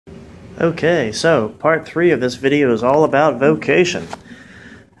Okay, so part 3 of this video is all about vocation.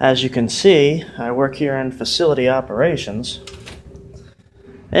 As you can see, I work here in facility operations,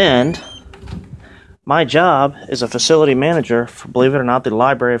 and my job is a facility manager for, believe it or not, the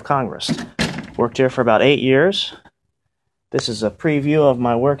Library of Congress. Worked here for about 8 years. This is a preview of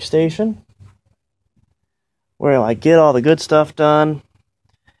my workstation, where I get all the good stuff done,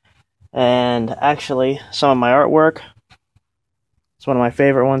 and actually some of my artwork. It's one of my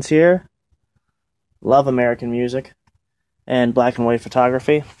favorite ones here. Love American music and black and white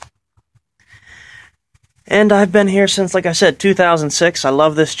photography. And I've been here since, like I said, 2006. I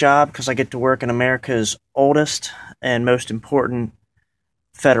love this job because I get to work in America's oldest and most important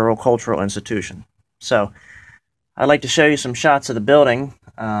federal cultural institution. So I'd like to show you some shots of the building,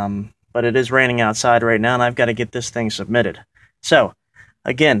 but it is raining outside right now and I've got to get this thing submitted. So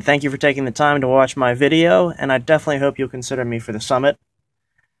again, thank you for taking the time to watch my video, and I definitely hope you'll consider me for the summit.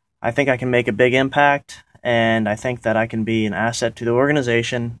 I think I can make a big impact, and I think that I can be an asset to the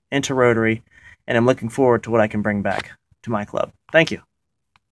organization, into Rotary, and I'm looking forward to what I can bring back to my club. Thank you.